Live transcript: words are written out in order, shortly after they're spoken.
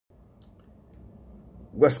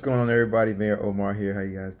What's going on, everybody? Mayor Omar here. How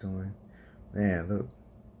you guys doing? Man, look,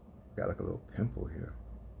 got like a little pimple here.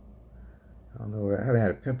 I don't know. I haven't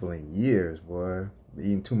had a pimple in years, boy. Been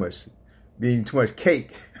eating too much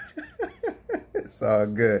cake. It's all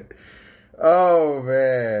good. Oh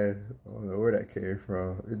man, I don't know where that came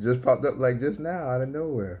from. It just popped up like just now out of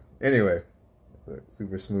nowhere. Anyway, look,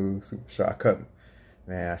 super smooth, super short cut.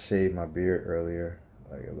 Man, I shaved my beard earlier,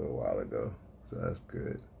 like a little while ago, so that's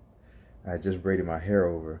good. I just braided my hair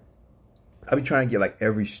over. I be trying to get like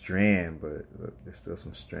every strand, but look, there's still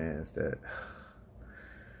some strands that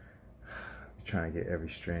I'm trying to get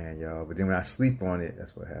every strand, y'all. But then when I sleep on it,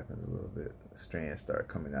 that's what happens a little bit. The strands start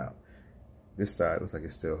coming out. This side looks like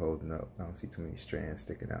it's still holding up. I don't see too many strands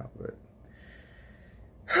sticking out, but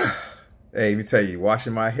hey, let me tell you,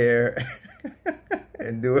 washing my hair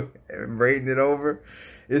and braiding it over,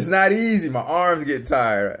 it's not easy. My arms get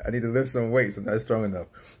tired. I need to lift some weights. I'm not strong enough.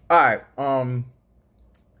 All right.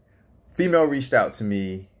 Female reached out to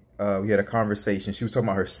me. We had a conversation. She was talking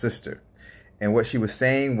about her sister. And what she was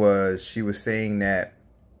saying that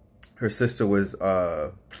her sister was,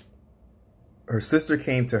 her sister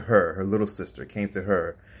came to her, her little sister came to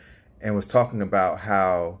her and was talking about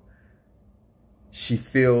how she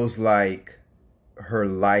feels like her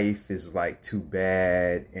life is like too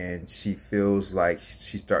bad, and she feels like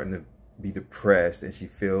she's starting to be depressed, and she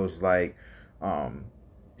feels like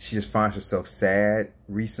she just finds herself sad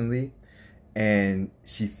recently, and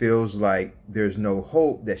she feels like there's no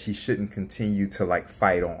hope, that she shouldn't continue to like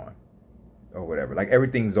fight on or whatever, like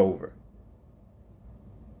everything's over.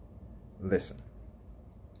 Listen,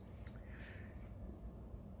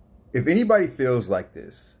 if anybody feels like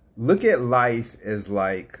this, look at life as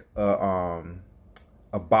like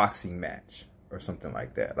a boxing match or something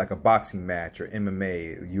like that, like a boxing match or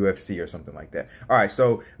MMA, UFC or something like that. All right,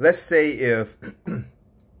 so let's say if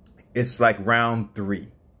it's like round 3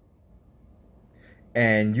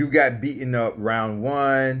 and you got beaten up round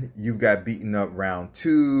 1, you got beaten up round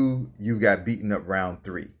 2, you got beaten up round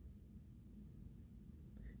 3.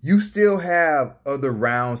 You still have other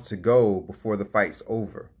rounds to go before the fight's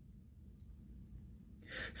over.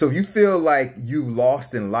 So if you feel like you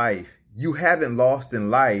lost in life, you haven't lost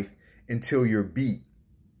in life until you're beat.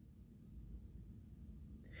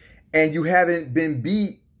 And you haven't been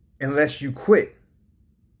beat unless you quit.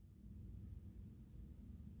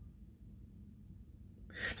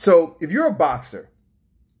 So if you're a boxer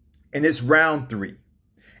and it's round 3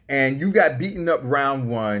 and you got beaten up round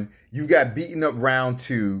 1, you got beaten up round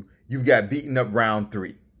 2, you got beaten up round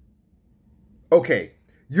 3. Okay,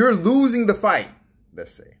 you're losing the fight,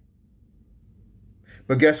 let's say.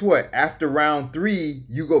 But guess what? After round 3,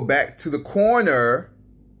 you go back to the corner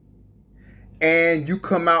and you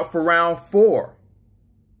come out for round 4.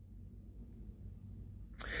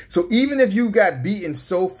 So even if you got beaten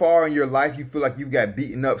so far in your life, you feel like you got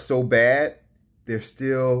beaten up so bad, there's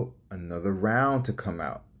still another round to come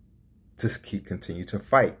out to continue to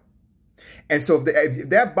fight. And so if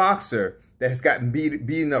that boxer that has gotten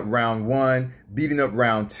beaten up round 1, beaten up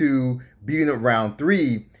round 2, beaten up round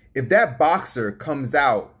 3, if that boxer comes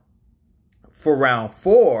out for round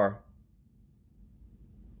 4,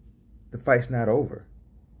 the fight's not over.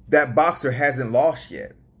 That boxer hasn't lost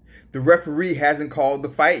yet. The referee hasn't called the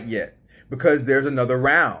fight yet because there's another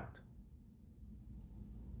round.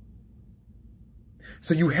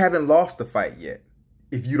 So you haven't lost the fight yet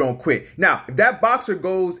if you don't quit. Now, if that boxer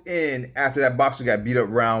goes in after that boxer got beat up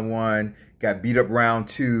round 1, got beat up round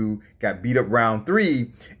 2, got beat up round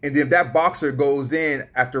 3, and then if that boxer goes in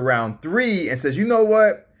after round 3 and says, you know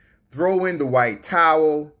what, throw in the white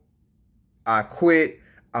towel, I quit,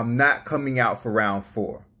 I'm not coming out for round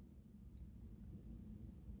 4.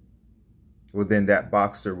 Well, then that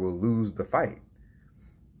boxer will lose the fight.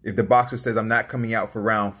 If the boxer says, I'm not coming out for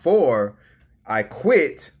round 4, I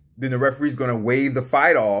quit, then the referee's going to wave the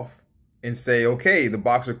fight off and say, okay, the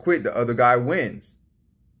boxer quit, the other guy wins.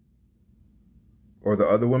 Or the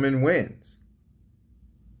other woman wins.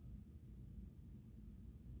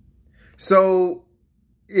 So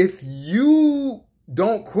if you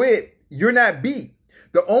don't quit, you're not beat.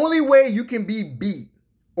 The only way you can be beat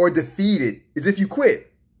or defeated is if you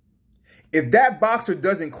quit. If that boxer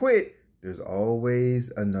doesn't quit, there's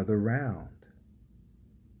always another round.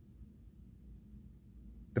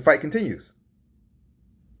 The fight continues.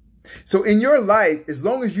 So in your life, as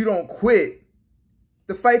long as you don't quit,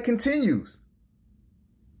 the fight continues.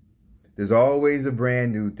 There's always a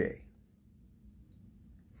brand new day.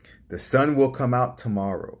 The sun will come out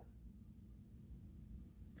tomorrow.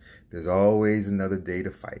 There's always another day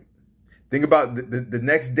to fight. Think about the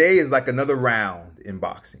next day is like another round in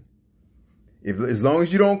boxing. As long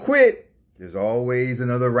as you don't quit, There's always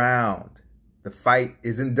another round. The fight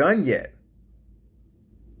isn't done yet.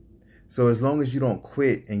 So as long as you don't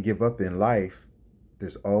quit and give up in life,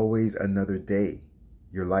 there's always another day.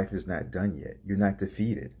 Your life is not done yet. You're not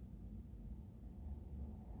defeated.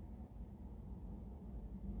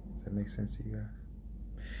 Does that make sense to you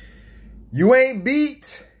guys? You ain't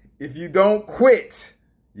beat if you don't quit,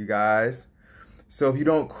 you guys. So if you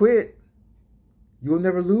don't quit, you'll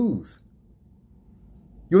never lose.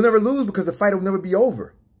 You'll never lose because the fight will never be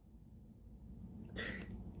over.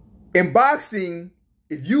 In boxing,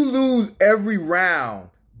 if you lose every round,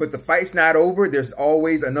 but the fight's not over, there's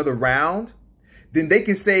always another round, then they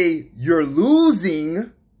can say you're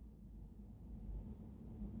losing,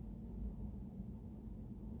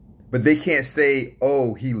 but they can't say,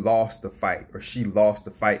 oh, he lost the fight or she lost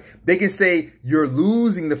the fight. They can say you're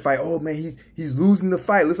losing the fight. Oh, man, he's losing the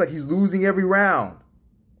fight. Looks like he's losing every round.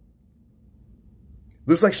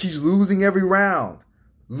 Looks like she's losing every round.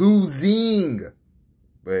 Losing.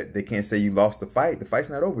 But they can't say you lost the fight. The fight's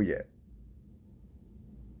not over yet.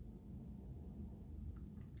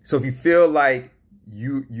 So if you feel like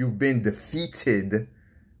you've been defeated,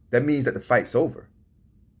 that means that the fight's over.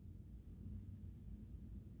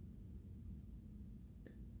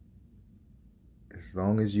 As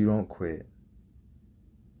long as you don't quit,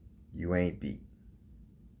 you ain't beat.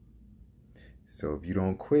 So if you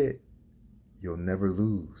don't quit, you'll never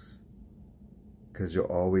lose because you'll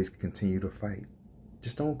always continue to fight.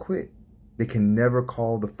 Just don't quit. They can never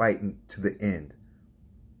call the fight to the end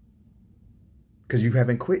because you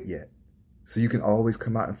haven't quit yet. So you can always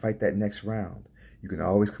come out and fight that next round. You can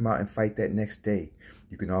always come out and fight that next day.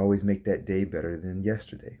 You can always make that day better than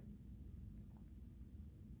yesterday.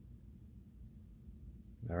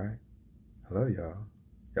 All right. I love y'all.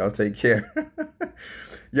 Y'all take care.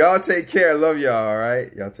 Y'all take care. Love y'all. All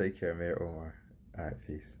right. Y'all take care, Mayor Omar. All right.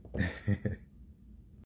 Peace.